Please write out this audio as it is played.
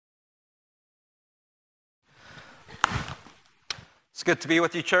It's good to be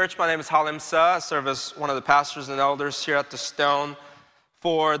with you, church. My name is Halim Suh. I serve as one of the pastors and elders here at the Stone.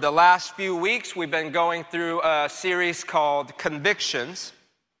 For the last few weeks, we've been going through a series called Convictions.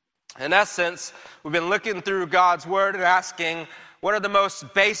 In essence, we've been looking through God's Word and asking, what are the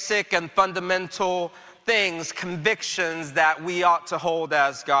most basic and fundamental things, convictions that we ought to hold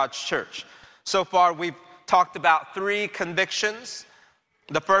as God's church? So far, we've talked about 3 convictions.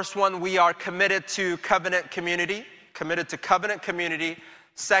 The first one, we are committed to covenant community.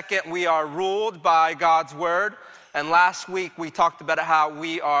 Second, we are ruled by God's Word. And last week, we talked about how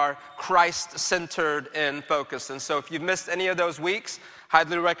we are Christ-centered in focus. And so if you've missed any of those weeks,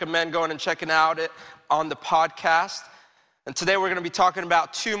 highly recommend going and checking out it on the podcast. And today we're going to be talking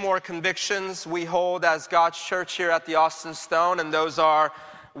about 2 more convictions we hold as God's church here at the Austin Stone. And those are,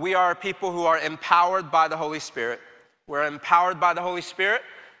 we are people who are empowered by the Holy Spirit. We're empowered by the Holy Spirit,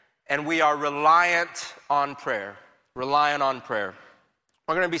 and we are reliant on prayer. Reliant on prayer.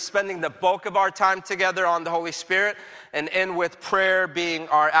 We're going to be spending the bulk of our time together on the Holy Spirit and end with prayer being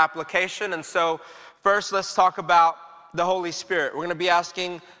our application. And so first, let's talk about the Holy Spirit. We're going to be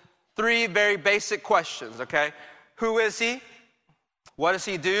asking 3 very basic questions, okay? Who is He? What does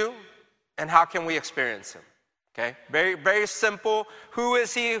He do? And how can we experience Him? Okay? Very, very simple. Who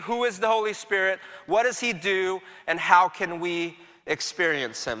is He? Who is the Holy Spirit? What does He do? And how can we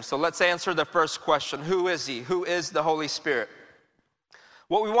experience Him? So let's answer the first question. Who is He? Who is the Holy Spirit?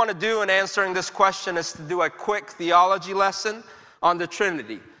 What we want to do in answering this question is to do a quick theology lesson on the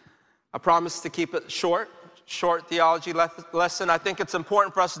Trinity. I promise to keep it short theology lesson. I think it's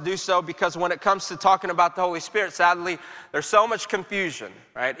important for us to do so because when it comes to talking about the Holy Spirit, sadly, there's so much confusion,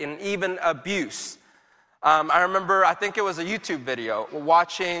 right? And even abuse. I remember, I think it was a YouTube video,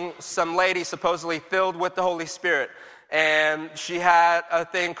 watching some lady supposedly filled with the Holy Spirit. And she had a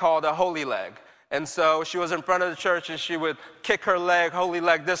thing called a holy leg. And so she was in front of the church and she would kick her leg, holy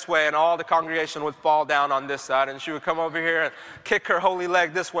leg this way, and all the congregation would fall down on this side. And she would come over here and kick her holy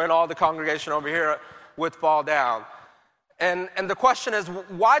leg this way, and all the congregation over here would fall down. And the question is,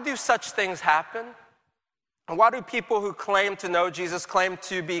 why do such things happen? And why do people who claim to know Jesus, claim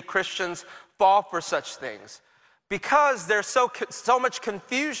to be Christians, fall for such things? Because there's so much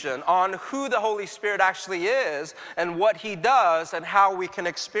confusion on who the Holy Spirit actually is and what He does and how we can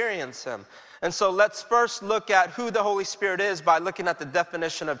experience Him. And so let's first look at who the Holy Spirit is by looking at the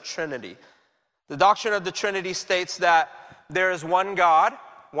definition of Trinity. The doctrine of the Trinity states that there is one God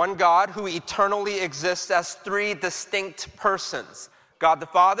who eternally exists as 3 distinct persons. God the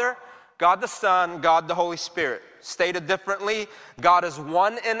Father, God the Son, God the Holy Spirit. Stated differently, God is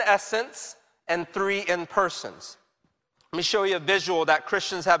 1 in essence and 3 in persons. Let me show you a visual that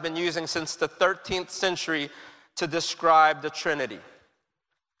Christians have been using since the 13th century to describe the Trinity.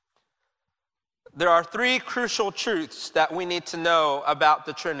 There are 3 crucial truths that we need to know about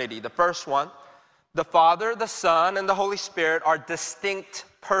the Trinity. The first one, the Father, the Son, and the Holy Spirit are distinct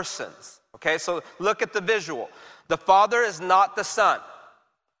persons. Okay, so look at the visual. The Father is not the Son.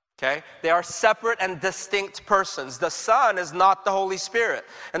 Okay, they are separate and distinct persons. The Son is not the Holy Spirit,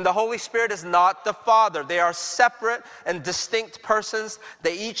 and the Holy Spirit is not the Father. They are separate and distinct persons.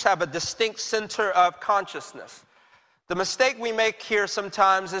 They each have a distinct center of consciousness. The mistake we make here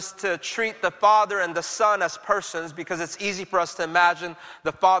sometimes is to treat the Father and the Son as persons because it's easy for us to imagine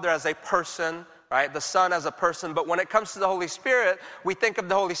the Father as a person, right? The Son as a person. But when it comes to the Holy Spirit, we think of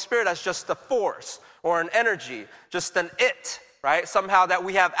the Holy Spirit as just a force or an energy, just an it, right? Somehow that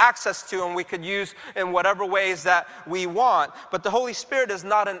we have access to and we could use in whatever ways that we want. But the Holy Spirit is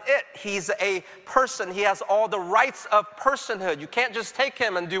not an it. He's a person. He has all the rights of personhood. You can't just take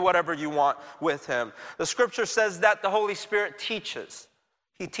Him and do whatever you want with Him. The Scripture says that the Holy Spirit teaches.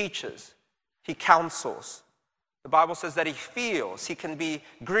 He teaches. He counsels. The Bible says that He feels. He can be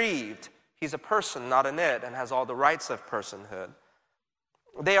grieved. He's a person, not an it, and has all the rights of personhood.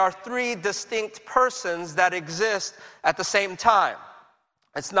 They are 3 distinct persons that exist at the same time.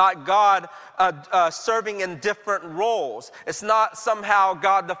 It's not God serving in different roles. It's not somehow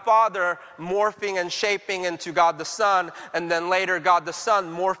God the Father morphing and shaping into God the Son, and then later God the Son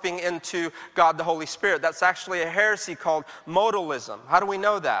morphing into God the Holy Spirit. That's actually a heresy called modalism. How do we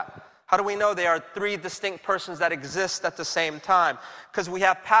know that? How do we know they are 3 distinct persons that exist at the same time? Because we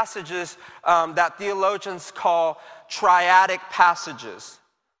have passages that theologians call triadic passages,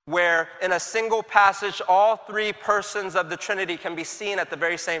 where in a single passage, all 3 persons of the Trinity can be seen at the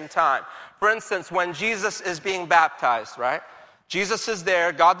very same time. For instance, when Jesus is being baptized, right? Jesus is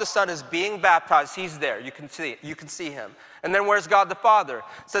there. God the Son is being baptized. He's there. You can see Him. And then where's God the Father? It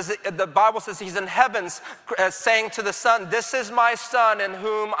says, the Bible says he's in heavens saying to the Son, this is my Son in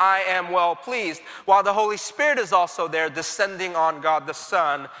whom I am well pleased. While the Holy Spirit is also there descending on God the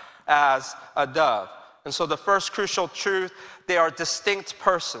Son as a dove. And so the first crucial truth, they are distinct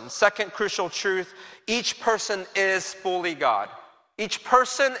persons. Second crucial truth, each person is fully God. Each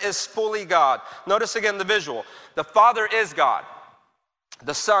person is fully God. Notice again the visual. The Father is God.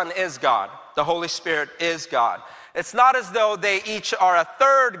 The Son is God. The Holy Spirit is God. It's not as though they each are a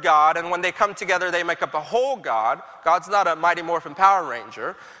third God, and when they come together, they make up a whole God. God's not a Mighty Morphin Power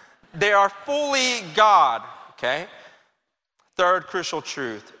Ranger. They are fully God, okay? Third crucial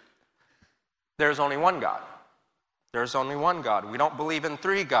truth, there's only one God. There's only one God. We don't believe in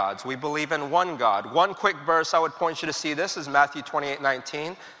three gods. We believe in one God. One quick verse I would point you to see this is Matthew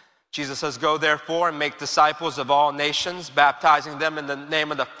 28:19. Jesus says, go therefore and make disciples of all nations, baptizing them in the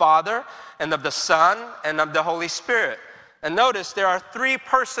name of the Father and of the Son and of the Holy Spirit. And notice there are three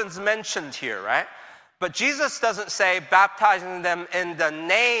persons mentioned here, right? But Jesus doesn't say baptizing them in the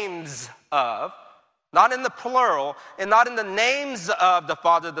names of, not in the plural, and not in the names of the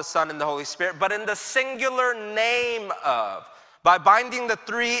Father, the Son, and the Holy Spirit, but in the singular name of. By binding the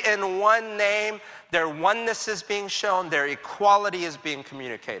three in one name, their oneness is being shown, their equality is being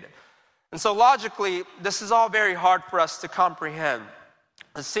communicated. And so logically, this is all very hard for us to comprehend.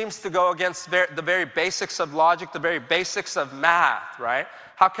 It seems to go against the very basics of logic, the very basics of math, right?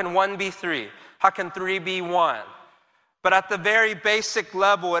 How can one be three? How can three be one? But at the very basic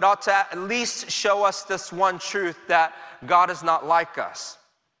level, it ought to at least show us this one truth, that God is not like us.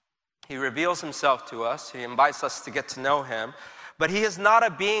 He reveals himself to us. He invites us to get to know him. But he is not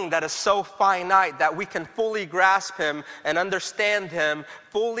a being that is so finite that we can fully grasp him and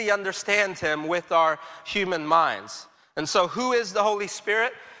fully understand him with our human minds. And so who is the Holy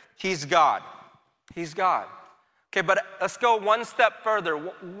Spirit? He's God. He's God. Okay, but let's go one step further.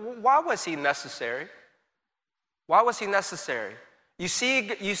 Why was he necessary? Why was he necessary? You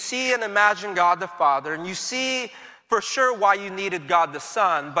see and imagine God the Father, and you see for sure why you needed God the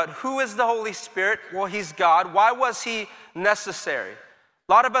Son, but who is the Holy Spirit? Well, he's God. Why was he necessary?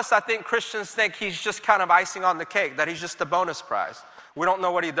 A lot of us, I think Christians, think he's just kind of icing on the cake, that he's just a bonus prize. We don't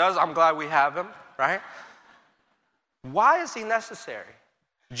know what he does. I'm glad we have him, right? Why is he necessary?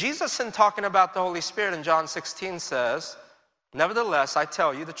 Jesus, in talking about the Holy Spirit in John 16, says, nevertheless, I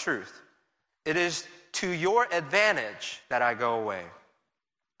tell you the truth. It is to your advantage that I go away.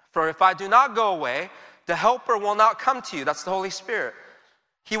 For if I do not go away, the Helper will not come to you. That's the Holy Spirit.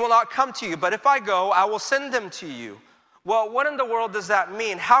 He will not come to you. But if I go, I will send him to you. Well, what in the world does that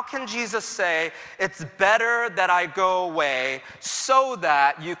mean? How can Jesus say, it's better that I go away so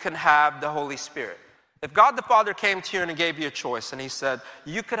that you can have the Holy Spirit? If God the Father came to you and gave you a choice, and he said,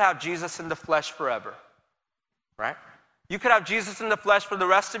 you could have Jesus in the flesh forever, right? You could have Jesus in the flesh for the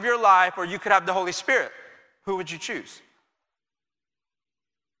rest of your life, or you could have the Holy Spirit. Who would you choose?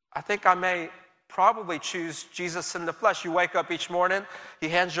 I think I may probably choose Jesus in the flesh. You wake up each morning, he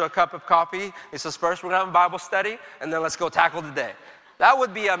hands you a cup of coffee. He says, first we're going to have a Bible study, and then let's go tackle the day. That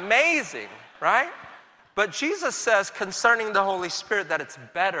would be amazing, right? But Jesus says concerning the Holy Spirit that it's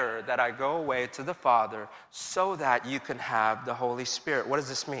better that I go away to the Father so that you can have the Holy Spirit. What does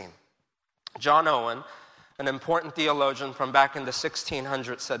this mean? John Owen, an important theologian from back in the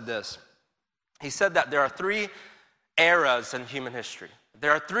 1600s, said this. He said that there are three eras in human history.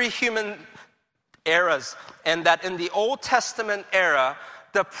 There are three human eras, and that in the Old Testament era,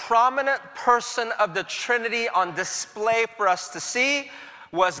 the prominent person of the Trinity on display for us to see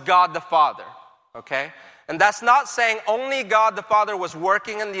was God the Father, okay? And that's not saying only God the Father was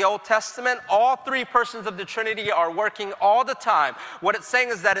working in the Old Testament. All three persons of the Trinity are working all the time. What it's saying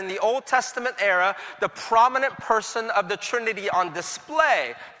is that in the Old Testament era, the prominent person of the Trinity on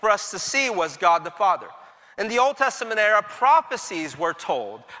display for us to see was God the Father. In the Old Testament era, prophecies were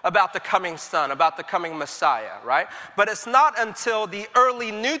told about the coming Son, about the coming Messiah, right? But it's not until the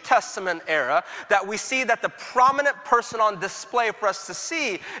early New Testament era that we see that the prominent person on display for us to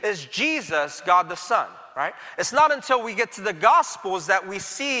see is Jesus, God the Son, right? It's not until we get to the Gospels that we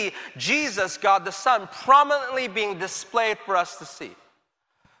see Jesus, God the Son, prominently being displayed for us to see.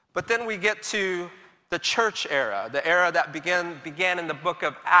 But then we get to the church era, the era that began in the book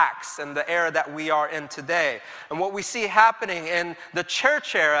of Acts, and the era that we are in today. And what we see happening in the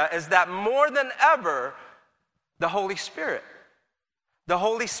church era is that more than ever, the Holy Spirit The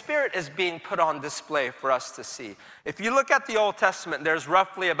Holy Spirit is being put on display for us to see. If you look at the Old Testament, there's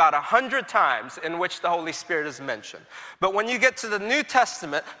roughly about 100 times in which the Holy Spirit is mentioned. But when you get to the New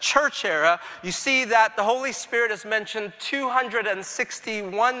Testament, church era, you see that the Holy Spirit is mentioned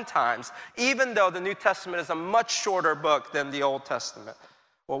 261 times, even though the New Testament is a much shorter book than the Old Testament.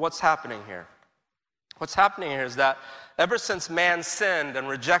 Well, what's happening here? What's happening here is that ever since man sinned and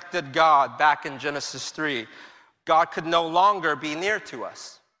rejected God back in Genesis 3, God could no longer be near to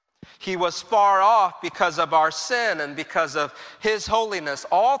us. He was far off because of our sin and because of His holiness.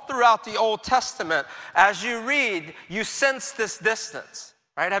 All throughout the Old Testament, as you read, you sense this distance,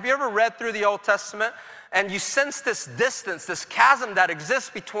 right? Have you ever read through the Old Testament and you sense this distance, this chasm that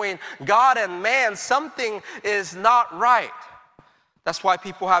exists between God and man? Something is not right. That's why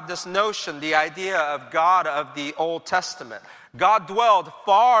people have this notion, the idea of God of the Old Testament. God dwelled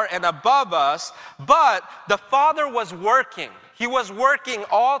far and above us, but the Father was working. He was working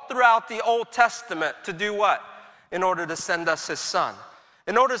all throughout the Old Testament to do what? In order to send us His Son.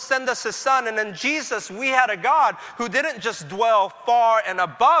 In order to send us His Son. And in Jesus, we had a God who didn't just dwell far and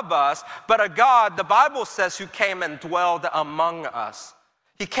above us, but a God, the Bible says, who came and dwelled among us.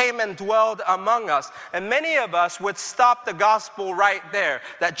 He came and dwelled among us. And many of us would stop the gospel right there.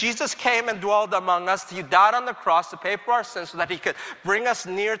 That Jesus came and dwelled among us. He died on the cross to pay for our sins so that He could bring us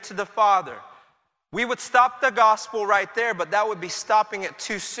near to the Father. We would stop the gospel right there, but that would be stopping it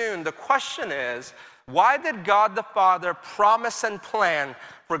too soon. The question is, why did God the Father promise and plan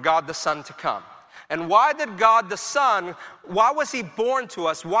for God the Son to come? And why did God the Son, why was He born to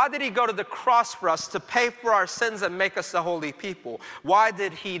us? Why did He go to the cross for us to pay for our sins and make us a holy people? Why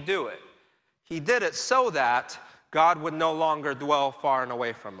did He do it? He did it so that God would no longer dwell far and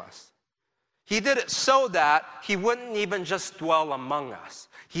away from us. He did it so that He wouldn't even just dwell among us.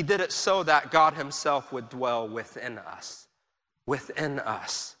 He did it so that God Himself would dwell within us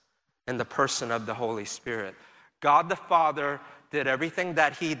in the person of the Holy Spirit. God the Father did everything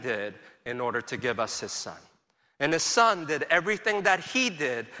that He did in order to give us His Son. And His Son did everything that He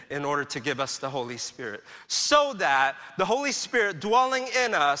did in order to give us the Holy Spirit. So that the Holy Spirit dwelling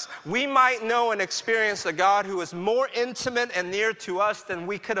in us, we might know and experience a God who is more intimate and near to us than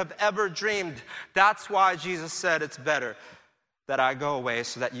we could have ever dreamed. That's why Jesus said it's better that I go away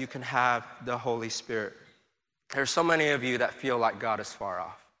so that you can have the Holy Spirit. There's so many of you that feel like God is far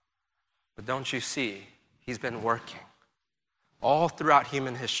off. But don't you see, He's been working all throughout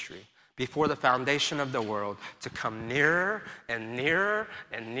human history, before the foundation of the world, to come nearer and nearer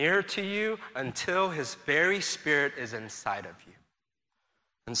and nearer to you until His very Spirit is inside of you.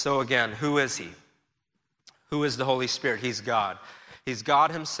 And so again, who is He? Who is the Holy Spirit? He's God. He's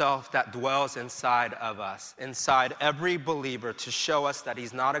God Himself that dwells inside of us, inside every believer, to show us that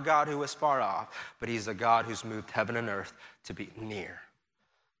He's not a God who is far off, but He's a God who's moved heaven and earth to be near.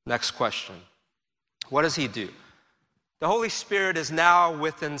 Next question. What does He do? The Holy Spirit is now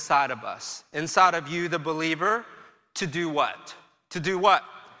within inside of us, inside of you, the believer, to do what? To do what?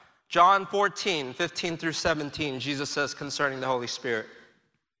 John 14, 15 through 17, Jesus says concerning the Holy Spirit,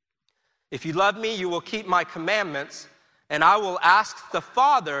 if you love me, you will keep my commandments, and I will ask the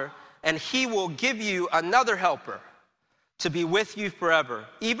Father, and He will give you another helper to be with you forever,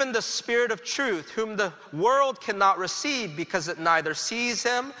 even the Spirit of truth, whom the world cannot receive because it neither sees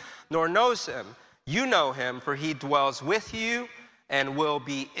Him nor knows Him. You know Him, for He dwells with you and will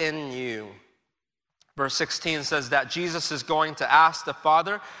be in you. Verse 16 says that Jesus is going to ask the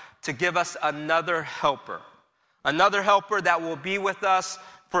Father to give us another helper that will be with us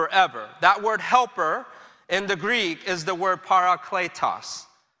forever. That word helper in the Greek is the word parakletos.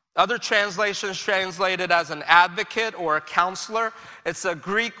 Other translations translate it as an advocate or a counselor. It's a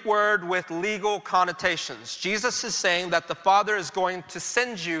Greek word with legal connotations. Jesus is saying that the Father is going to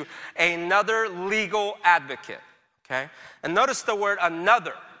send you another legal advocate. Okay? And notice the word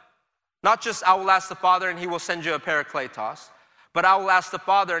another. Not just I will ask the Father and He will send you a parakletos, but I will ask the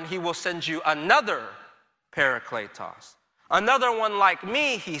Father and He will send you another parakletos. Another one like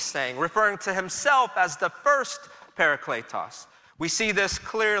me, He's saying, referring to Himself as the first parakletos. We see this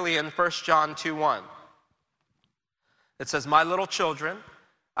clearly in 1 John 2:1. It says, my little children,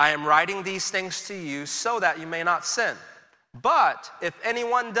 I am writing these things to you so that you may not sin. But if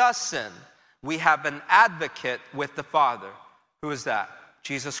anyone does sin, we have an advocate with the Father. Who is that?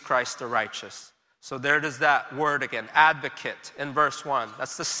 Jesus Christ the righteous. So there it is, that word again, advocate in verse 1.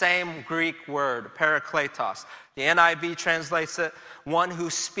 That's the same Greek word, parakletos. The NIV translates it, one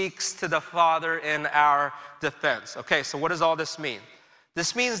who speaks to the Father in our defense. Okay, so what does all this mean?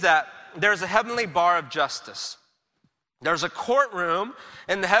 This means that there's a heavenly bar of justice. There's a courtroom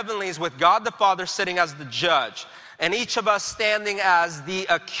in the heavenlies with God the Father sitting as the judge. and each of us standing as the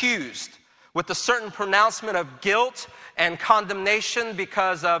accused with a certain pronouncement of guilt and condemnation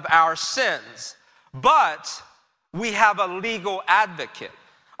because of our sins. But we have a legal advocate.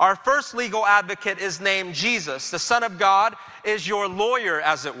 Our first legal advocate is named Jesus. The Son of God is your lawyer,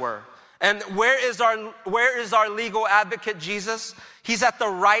 as it were. And where is our legal advocate, Jesus? He's at the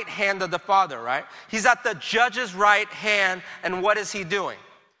right hand of the Father, right? He's at the judge's right hand, and what is he doing?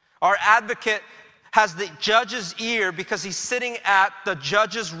 Our advocate has the judge's ear because he's sitting at the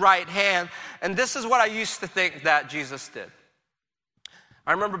judge's right hand. And this is what I used to think that Jesus did.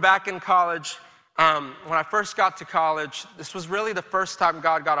 I remember back in college, when I first got to college, this was really the first time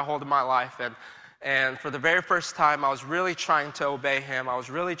God got a hold of my life. And for the very first time, I was really trying to obey him. I was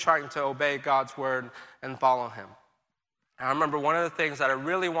really trying to obey God's word and follow him. And I remember one of the things that I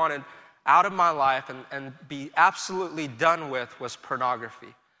really wanted out of my life and be absolutely done with was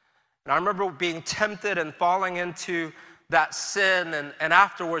pornography. And I remember being tempted and falling into that sin and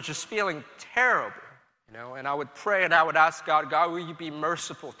afterwards just feeling terrible, And I would pray and I would ask God, will you be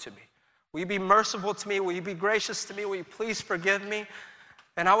merciful to me? Will you be merciful to me? Will you be gracious to me? Will you please forgive me?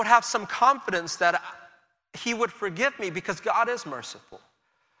 And I would have some confidence that he would forgive me because God is merciful.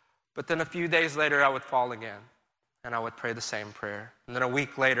 But then a few days later, I would fall again, and I would pray the same prayer. And then a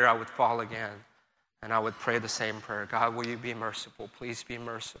week later, I would fall again, and I would pray the same prayer. God, will you be merciful? Please be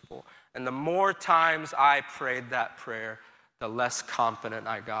merciful. And the more times I prayed that prayer, the less confident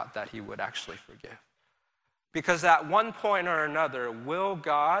I got that he would actually forgive. Because at one point or another, will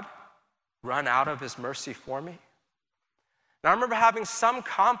God run out of his mercy for me? And I remember having some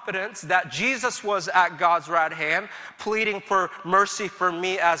confidence that Jesus was at God's right hand, pleading for mercy for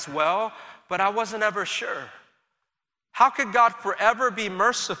me as well, but I wasn't ever sure. How could God forever be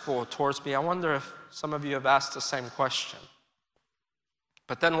merciful towards me? I wonder if some of you have asked the same question.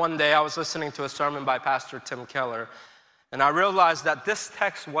 But then one day I was listening to a sermon by Pastor Tim Keller, and I realized that this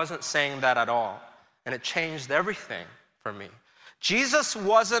text wasn't saying that at all, and it changed everything for me. Jesus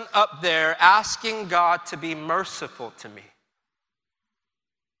wasn't up there asking God to be merciful to me.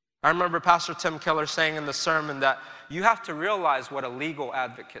 I remember Pastor Tim Keller saying in the sermon that you have to realize what a legal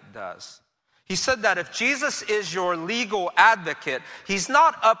advocate does. He said that if Jesus is your legal advocate, he's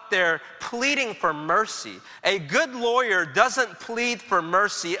not up there pleading for mercy. A good lawyer doesn't plead for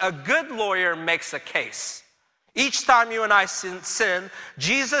mercy. A good lawyer makes a case. Each time you and I sin,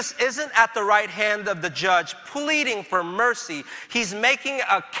 Jesus isn't at the right hand of the judge pleading for mercy. He's making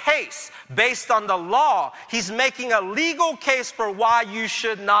a case based on the law. He's making a legal case for why you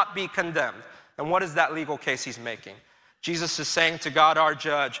should not be condemned. And what is that legal case he's making? Jesus is saying to God, our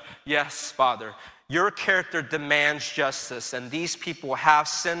judge, yes, Father, your character demands justice, and these people have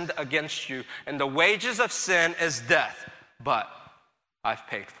sinned against you, and the wages of sin is death, but I've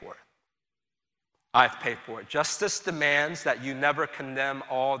paid for it. I've paid for it. Justice demands that you never condemn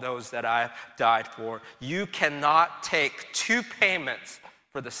all those that I've died for. You cannot take two payments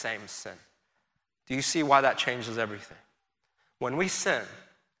for the same sin. Do you see why that changes everything? When we sin,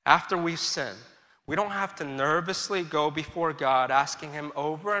 after we sin, we don't have to nervously go before God asking him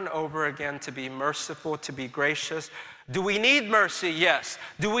over and over again to be merciful, to be gracious. Do we need mercy? Yes.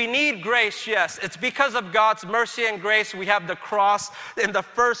 Do we need grace? Yes. It's because of God's mercy and grace we have the cross in the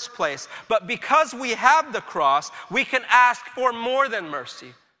first place. But because we have the cross, we can ask for more than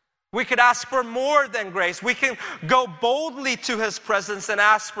mercy. We could ask for more than grace. We can go boldly to his presence and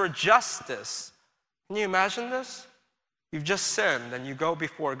ask for justice. Can you imagine this? You've just sinned, and you go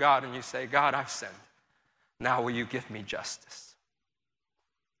before God and you say, God, I've sinned. Now will you give me justice?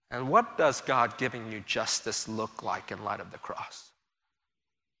 And what does God giving you justice look like in light of the cross?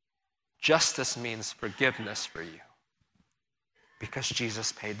 Justice means forgiveness for you because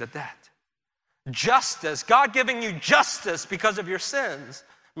Jesus paid the debt. Justice, God giving you justice because of your sins,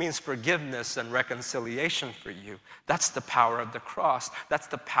 means forgiveness and reconciliation for you. That's the power of the cross. That's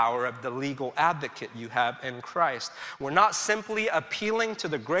the power of the legal advocate you have in Christ. We're not simply appealing to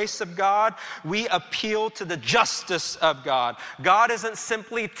the grace of God. We appeal to the justice of God. God isn't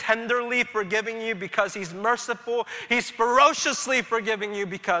simply tenderly forgiving you because he's merciful. He's ferociously forgiving you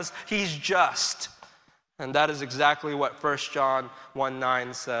because he's just. And that is exactly what 1 John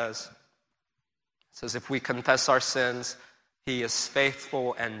 1:9 says. It says, if we confess our sins, he is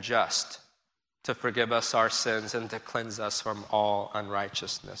faithful and just to forgive us our sins and to cleanse us from all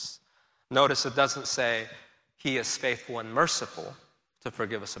unrighteousness. Notice it doesn't say he is faithful and merciful to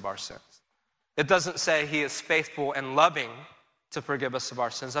forgive us of our sins. It doesn't say he is faithful and loving to forgive us of our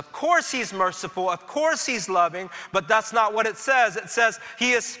sins. Of course he's merciful, of course he's loving, but that's not what it says. It says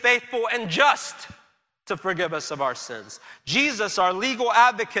he is faithful and just to forgive us of our sins. Jesus, our legal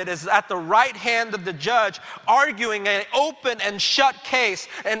advocate, is at the right hand of the judge, arguing an open and shut case,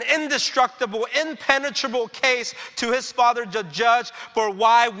 an indestructible, impenetrable case to his Father, the judge, for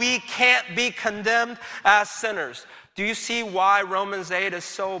why we can't be condemned as sinners. Do you see why Romans 8 is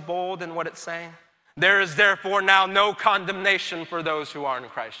so bold in what it's saying? There is therefore now no condemnation for those who are in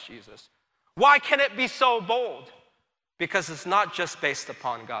Christ Jesus. Why can it be so bold? Because it's not just based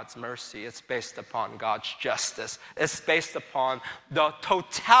upon God's mercy, it's based upon God's justice. It's based upon the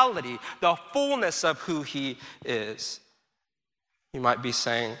totality, the fullness of who he is. You might be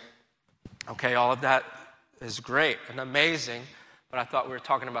saying, okay, all of that is great and amazing, but I thought we were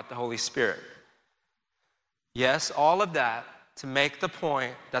talking about the Holy Spirit. Yes, all of that to make the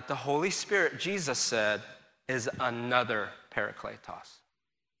point that the Holy Spirit, Jesus said, is another Parakletos.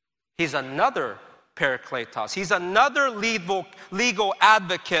 He's another Parakletos. He's another legal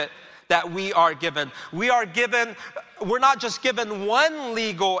advocate that we are given. We're not just given one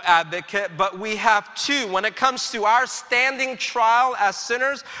legal advocate, but we have two. When it comes to our standing trial as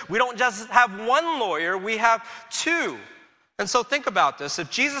sinners, we don't just have one lawyer, we have two. And so think about this.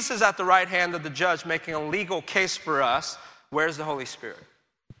 If Jesus is at the right hand of the judge making a legal case for us, where's the Holy Spirit?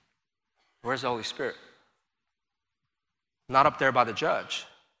 Where's the Holy Spirit? Not up there by the judge,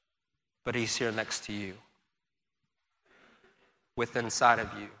 but he's here next to you, within inside of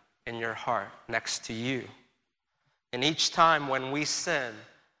you, in your heart, next to you. And each time when we sin,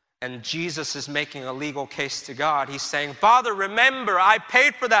 and Jesus is making a legal case to God, he's saying, Father, remember, I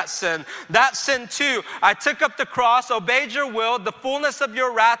paid for that sin too. I took up the cross, obeyed your will. The fullness of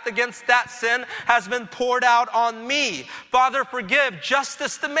your wrath against that sin has been poured out on me. Father, forgive.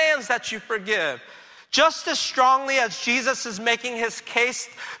 Justice demands that you forgive. Just as strongly as Jesus is making his case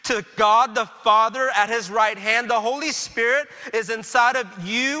to God the Father at his right hand, the Holy Spirit is inside of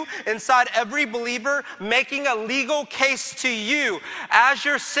you, inside every believer, making a legal case to you as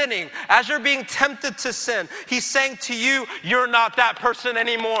you're sinning, as you're being tempted to sin. He's saying to you, you're not that person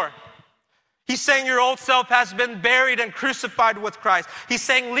anymore. He's saying your old self has been buried and crucified with Christ. He's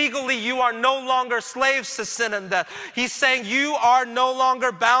saying legally you are no longer slaves to sin and death. He's saying you are no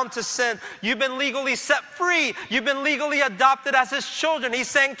longer bound to sin. You've been legally set free. You've been legally adopted as his children. He's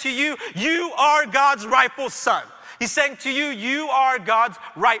saying to you, you are God's rightful son. He's saying to you, you are God's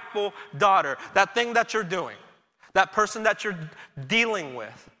rightful daughter. That thing that you're doing, that person that you're dealing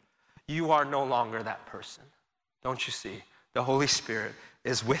with, you are no longer that person. Don't you see? The Holy Spirit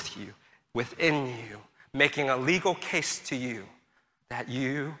is with you, within you, making a legal case to you that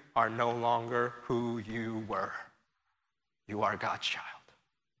you are no longer who you were. You are God's child.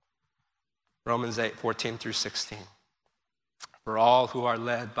 Romans 8:14-16. For all who are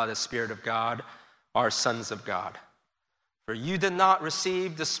led by the Spirit of God are sons of God. For you did not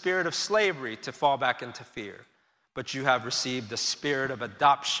receive the spirit of slavery to fall back into fear, but you have received the spirit of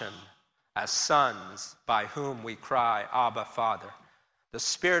adoption as sons, by whom we cry, Abba, Father. The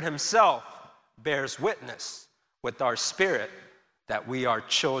Spirit himself bears witness with our spirit that we are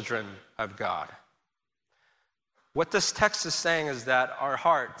children of God. What this text is saying is that our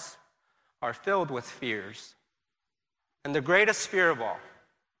hearts are filled with fears. And the greatest fear of all,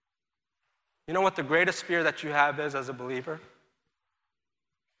 you know what the greatest fear that you have is as a believer?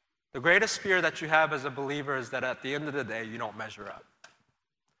 The greatest fear that you have as a believer is that at the end of the day, you don't measure up.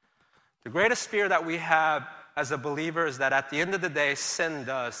 The greatest fear that we have as a believer is that at the end of the day, sin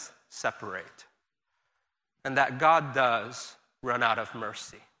does separate. And that God does run out of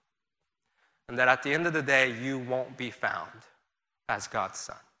mercy. And that at the end of the day, you won't be found as God's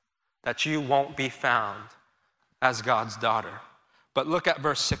son. That you won't be found as God's daughter. But look at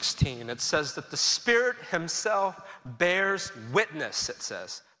verse 16. It says that the Spirit himself bears witness, it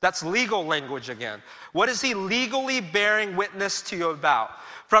says. That's legal language again. What is he legally bearing witness to you about?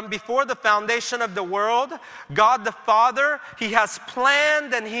 From before the foundation of the world, God the Father, he has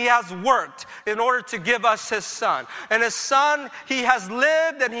planned and he has worked in order to give us his Son. And his Son, he has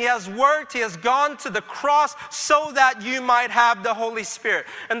lived and he has worked, he has gone to the cross so that you might have the Holy Spirit.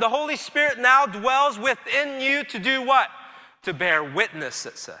 And the Holy Spirit now dwells within you to do what? To bear witness,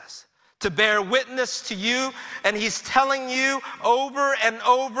 it says. To bear witness to you, and he's telling you over and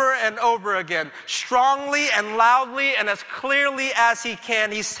over and over again, strongly and loudly and as clearly as he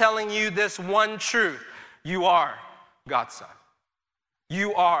can, he's telling you this one truth. You are God's son.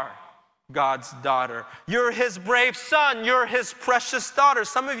 You are God's daughter. You're his brave son. You're his precious daughter.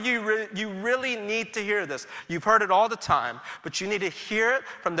 Some of you, you really need to hear this. You've heard it all the time, but you need to hear it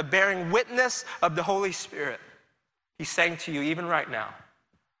from the bearing witness of the Holy Spirit. He's saying to you, even right now,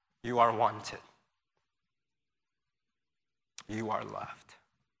 you are wanted. You are loved.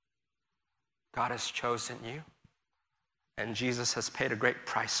 God has chosen you, and Jesus has paid a great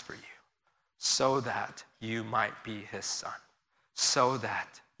price for you so that you might be his son, so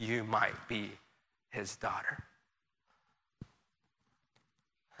that you might be his daughter.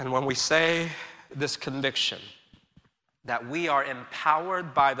 And when we say this conviction that we are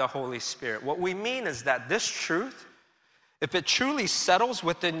empowered by the Holy Spirit, what we mean is that this truth, if it truly settles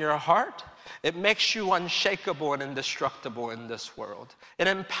within your heart, it makes you unshakable and indestructible in this world. It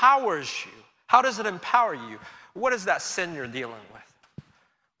empowers you. How does it empower you? What is that sin you're dealing with?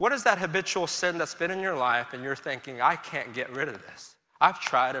 What is that habitual sin that's been in your life and you're thinking, I can't get rid of this? I've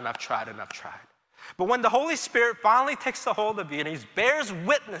tried and I've tried and I've tried. But when the Holy Spirit finally takes a hold of you and he bears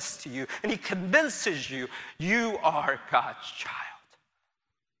witness to you and he convinces you, you are God's child.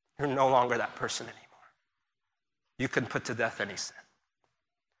 You're no longer that person anymore. You can put to death any sin.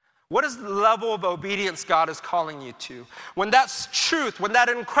 What is the level of obedience God is calling you to? When that truth, when that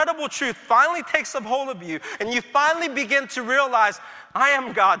incredible truth finally takes a hold of you and you finally begin to realize, I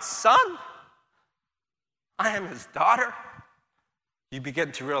am God's son, I am his daughter, you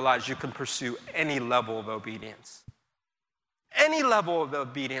begin to realize you can pursue any level of obedience. Any level of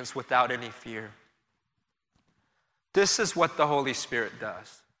obedience without any fear. This is what the Holy Spirit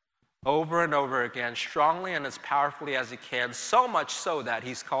does. Over and over again, strongly and as powerfully as he can, so much so that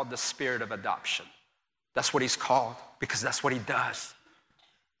he's called the Spirit of adoption. That's what he's called, because that's what he does.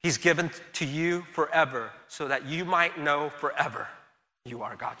 He's given to you forever so that you might know forever you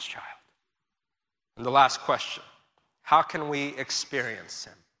are God's child. And the last question, how can we experience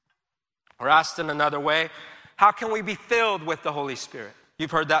him? Or asked in another way, how can we be filled with the Holy Spirit? You've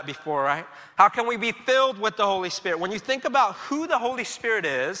heard that before, right? How can we be filled with the Holy Spirit? When you think about who the Holy Spirit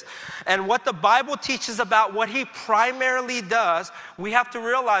is and what the Bible teaches about what he primarily does, we have to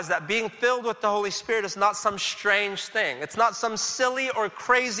realize that being filled with the Holy Spirit is not some strange thing. It's not some silly or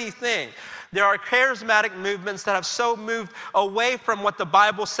crazy thing. There are charismatic movements that have so moved away from what the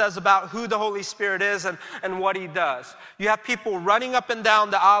Bible says about who the Holy Spirit is and what he does. You have people running up and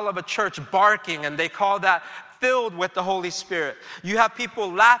down the aisle of a church barking, and they call that filled with the Holy Spirit. You have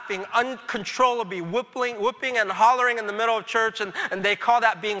people laughing uncontrollably, whooping and hollering in the middle of church, and they call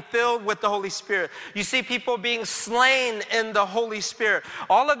that being filled with the Holy Spirit. You see people being slain in the Holy Spirit.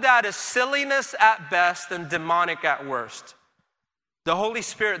 All of that is silliness at best and demonic at worst. The Holy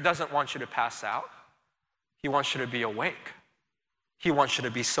Spirit doesn't want you to pass out. He wants you to be awake. He wants you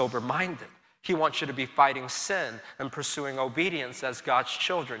to be sober-minded. He wants you to be fighting sin and pursuing obedience as God's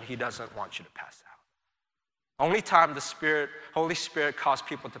children. He doesn't want you to pass out. Only time the Holy Spirit caused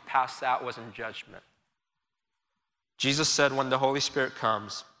people to pass out was in judgment. Jesus said when the Holy Spirit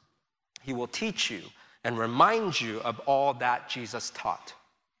comes, he will teach you and remind you of all that Jesus taught.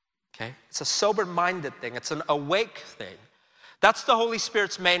 Okay? It's a sober-minded thing. It's an awake thing. That's the Holy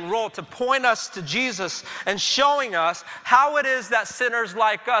Spirit's main role, to point us to Jesus and showing us how it is that sinners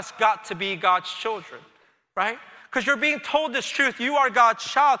like us got to be God's children, right? Because you're being told this truth, you are God's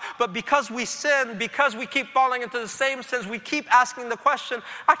child, but because we sin, because we keep falling into the same sins, we keep asking the question,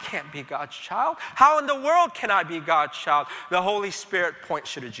 I can't be God's child. How in the world can I be God's child? The Holy Spirit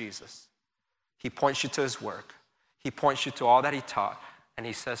points you to Jesus. He points you to his work. He points you to all that he taught, and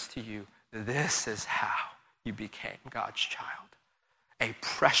he says to you, this is how you became God's child. A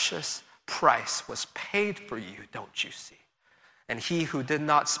precious price was paid for you, don't you see? And he who did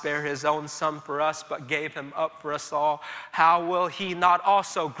not spare his own son for us, but gave him up for us all, how will he not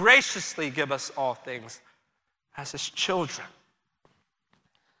also graciously give us all things as his children?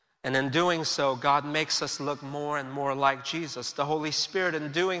 And in doing so, God makes us look more and more like Jesus. The Holy Spirit,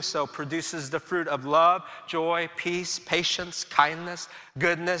 in doing so, produces the fruit of love, joy, peace, patience, kindness,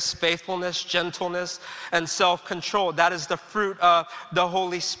 goodness, faithfulness, gentleness, and self-control. That is the fruit of the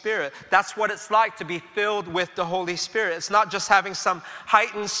Holy Spirit. That's what it's like to be filled with the Holy Spirit. It's not just having some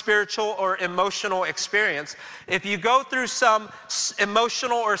heightened spiritual or emotional experience. If you go through some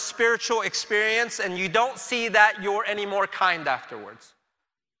emotional or spiritual experience and you don't see that you're any more kind afterwards,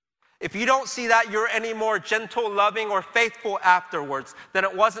 if you don't see that you're any more gentle, loving, or faithful afterwards, then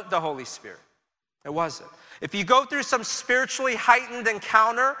it wasn't the Holy Spirit. It wasn't. If you go through some spiritually heightened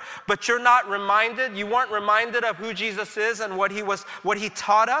encounter, but you weren't reminded of who Jesus is and what he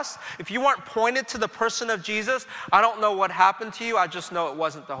taught us, if you weren't pointed to the person of Jesus, I don't know what happened to you, I just know it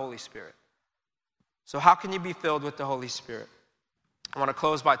wasn't the Holy Spirit. So how can you be filled with the Holy Spirit? I want to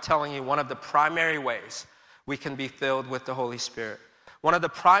close by telling you one of the primary ways we can be filled with the Holy Spirit. One of the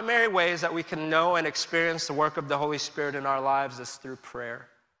primary ways that we can know and experience the work of the Holy Spirit in our lives is through prayer.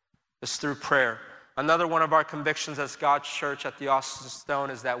 It's through prayer. Another one of our convictions as God's church at the Austin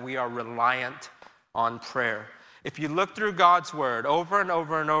Stone is that we are reliant on prayer. If you look through God's word over and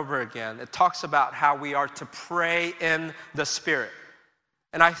over and over again, it talks about how we are to pray in the Spirit.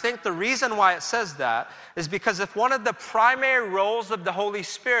 And I think the reason why it says that is because if one of the primary roles of the Holy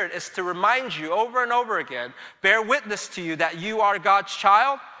Spirit is to remind you over and over again, bear witness to you that you are God's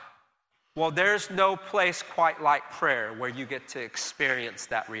child, well, there's no place quite like prayer where you get to experience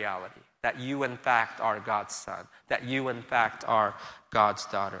that reality, that you in fact are God's son, that you in fact are God's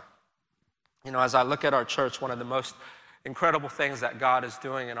daughter. You know, as I look at our church, one of the most incredible things that God is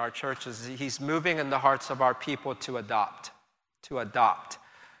doing in our church is He's moving in the hearts of our people to adopt.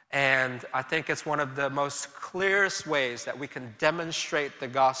 And I think it's one of the most clearest ways that we can demonstrate the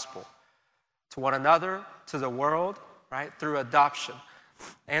gospel to one another, to the world, right, through adoption.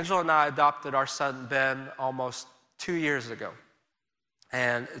 Angela and I adopted our son Ben almost 2 years ago.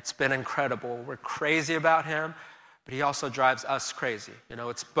 And it's been incredible. We're crazy about him, but he also drives us crazy. You know,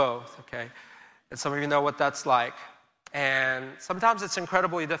 it's both, okay? And some of you know what that's like. And sometimes it's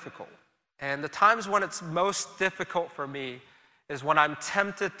incredibly difficult. And the times when it's most difficult for me is when I'm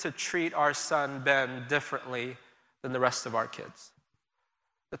tempted to treat our son Ben differently than the rest of our kids.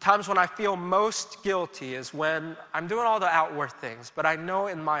 The times when I feel most guilty is when I'm doing all the outward things, but I know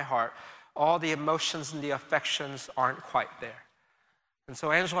in my heart all the emotions and the affections aren't quite there. And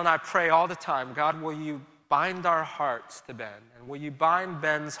so Angela and I pray all the time, God, will you bind our hearts to Ben? And will you bind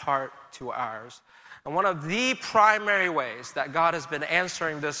Ben's heart to ours? And one of the primary ways that God has been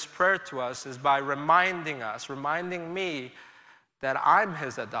answering this prayer to us is by reminding me that I'm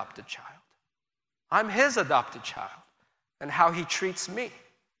His adopted child. I'm His adopted child, and how He treats me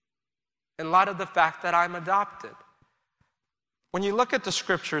in light of the fact that I'm adopted. When you look at the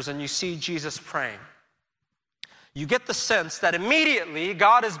scriptures and you see Jesus praying, you get the sense that immediately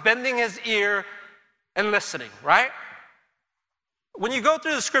God is bending His ear and listening, right? When you go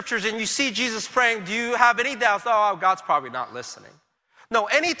through the scriptures and you see Jesus praying, do you have any doubts? Oh, God's probably not listening. No,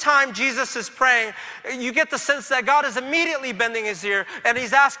 anytime Jesus is praying, you get the sense that God is immediately bending His ear and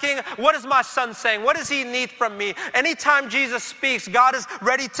He's asking, what is my son saying? What does he need from me? Anytime Jesus speaks, God is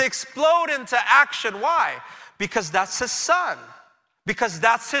ready to explode into action. Why? Because that's His son. Because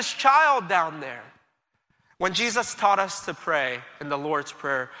that's His child down there. When Jesus taught us to pray in the Lord's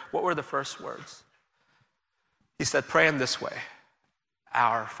Prayer, what were the first words? He said, pray in this way,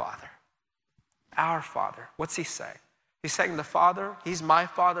 our Father. Our Father. What's He saying? He's saying the Father, He's my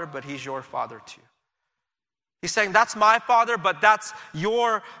Father, but He's your Father too. He's saying that's my Father, but that's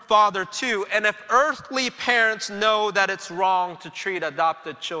your Father too. And if earthly parents know that it's wrong to treat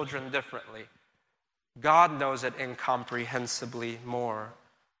adopted children differently, God knows it incomprehensibly more.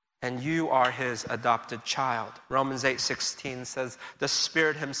 And you are His adopted child. Romans 8:16 says, the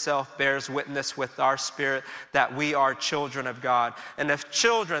Spirit Himself bears witness with our spirit that we are children of God. And if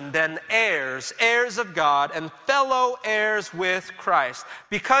children, then heirs, heirs of God, and fellow heirs with Christ.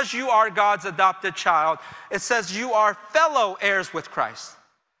 Because you are God's adopted child, it says you are fellow heirs with Christ.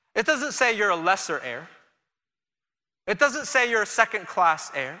 It doesn't say you're a lesser heir. It doesn't say you're a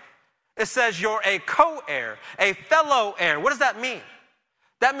second-class heir. It says you're a co-heir, a fellow heir. What does that mean?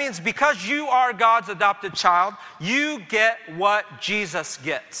 That means because you are God's adopted child, you get what Jesus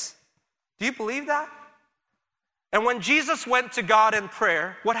gets. Do you believe that? And when Jesus went to God in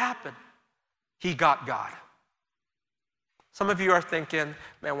prayer, what happened? He got God. Some of you are thinking,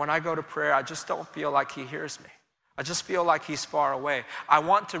 man, when I go to prayer, I just don't feel like He hears me. I just feel like He's far away. I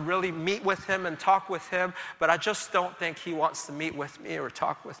want to really meet with Him and talk with Him, but I just don't think He wants to meet with me or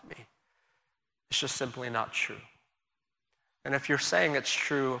talk with me. It's just simply not true. And if you're saying it's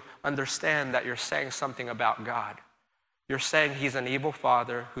true, understand that you're saying something about God. You're saying He's an evil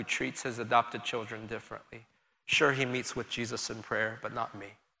father who treats His adopted children differently. Sure, He meets with Jesus in prayer, but not me.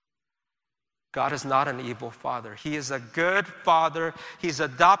 God is not an evil father. He is a good father. He's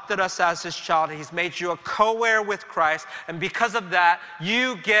adopted us as His child. He's made you a co-heir with Christ. And because of that,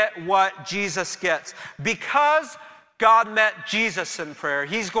 you get what Jesus gets. Because God met Jesus in prayer,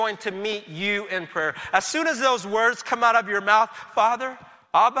 He's going to meet you in prayer. As soon as those words come out of your mouth, Father,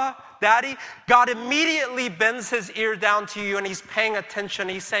 Abba, Daddy, God immediately bends His ear down to you and He's paying attention.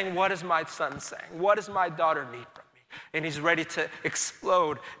 He's saying, what is my son saying? What does my daughter need from me? And He's ready to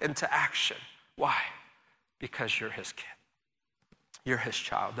explode into action. Why? Because you're His kid. You're His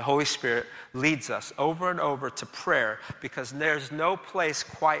child. The Holy Spirit leads us over and over to prayer because there's no place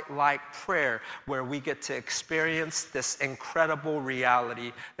quite like prayer where we get to experience this incredible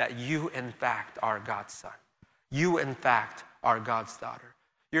reality that you, in fact, are God's son. You, in fact, are God's daughter.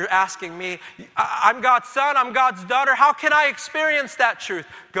 You're asking me, I'm God's son, I'm God's daughter. How can I experience that truth?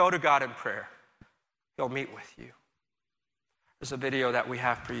 Go to God in prayer. He'll meet with you. There's a video that we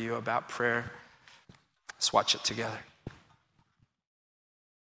have for you about prayer. Let's watch it together.